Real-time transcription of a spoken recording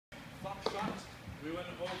Foxtrot, we went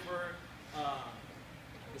over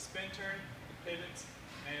the spin turn, the pivots,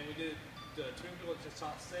 and we did the twinkle to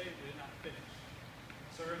top stay. We did not finish.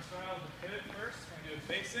 So we're going to start out with the pivot first. We're going to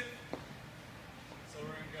do basic. So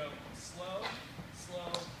we're going to go slow,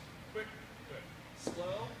 slow, quick, quick.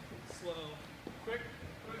 Slow, slow, quick,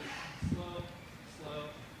 quick, slow,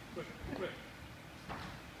 slow, quick, quick.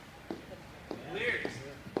 Leaders.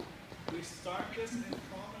 We start this in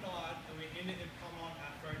promenade and we end it in promenade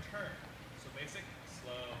after our turn. So basic,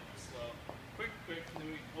 slow, slow, quick, quick. Then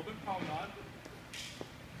we open promenade,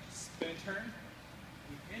 spin turn.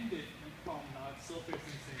 We end it in promenade, still facing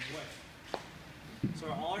the same way.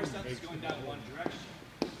 So all our steps is going down one direction.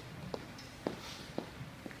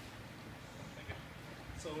 Okay.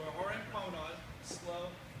 So we're already in promenade,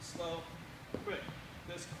 slow, slow, quick.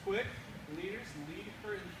 This quick, leaders lead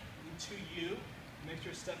her into you. Make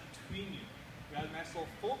sure to step between you. We have a nice little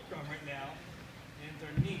fulcrum right now, and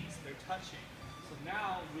their knees, they're touching. So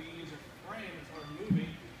now we use our frame as we're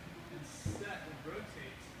moving and set and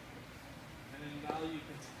rotate, and then now you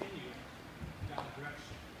continue down the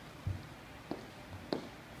direction.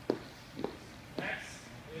 Next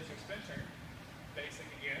is your spin turn. Basic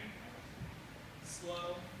again.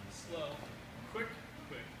 Slow, slow, quick,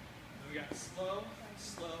 quick. Then we got slow,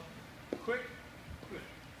 slow, quick, quick.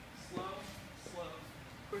 Slow, slow,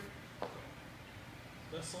 quick, quick.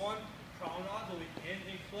 This one, promenade, will be in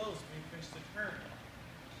and close when you finish the turn.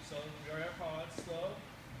 So we are at promenade, slow,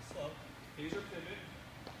 slow. Here's your pivot.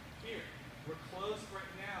 Here, we're closed right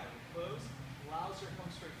now. We're closed, allows her to come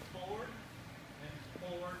straight forward and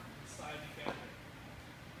forward and side together.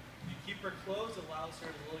 You keep her closed, allows her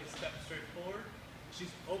to really step straight forward. If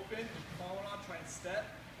she's open and promenade, trying to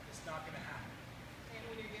step, it's not going to happen. And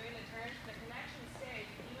when you're doing the turns, the connection stays.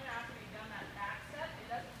 Even after you've done that back step, it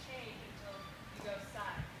doesn't change until you go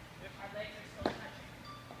side. Yep. Our legs are still touching.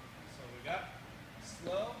 So we got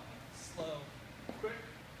slow, slow, quick,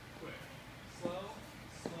 quick. Slow,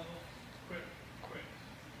 slow, quick, quick.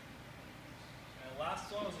 And the last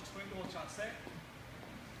one was a twinkle chasse.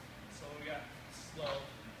 So we got slow,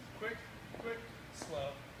 quick, quick,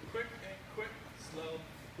 slow, quick, and quick, slow,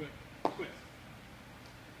 quick, quick.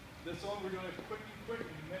 This one we're doing quick and quick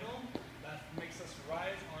in the middle. That makes us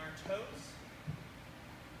rise on our toes.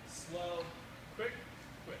 Slow, quick,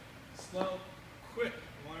 quick. Slow, quick.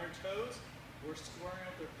 On our toes, we're squaring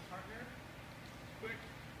up their partner. Quick,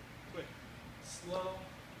 quick. Slow,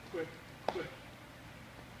 quick, quick.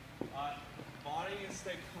 Body is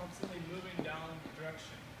stay constantly moving down the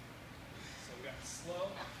direction. So we got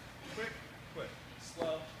slow, quick, quick.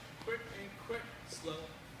 Slow, quick, and quick. Slow,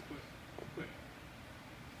 quick, quick.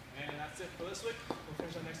 And that's it for this week. We'll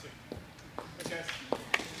finish on next week.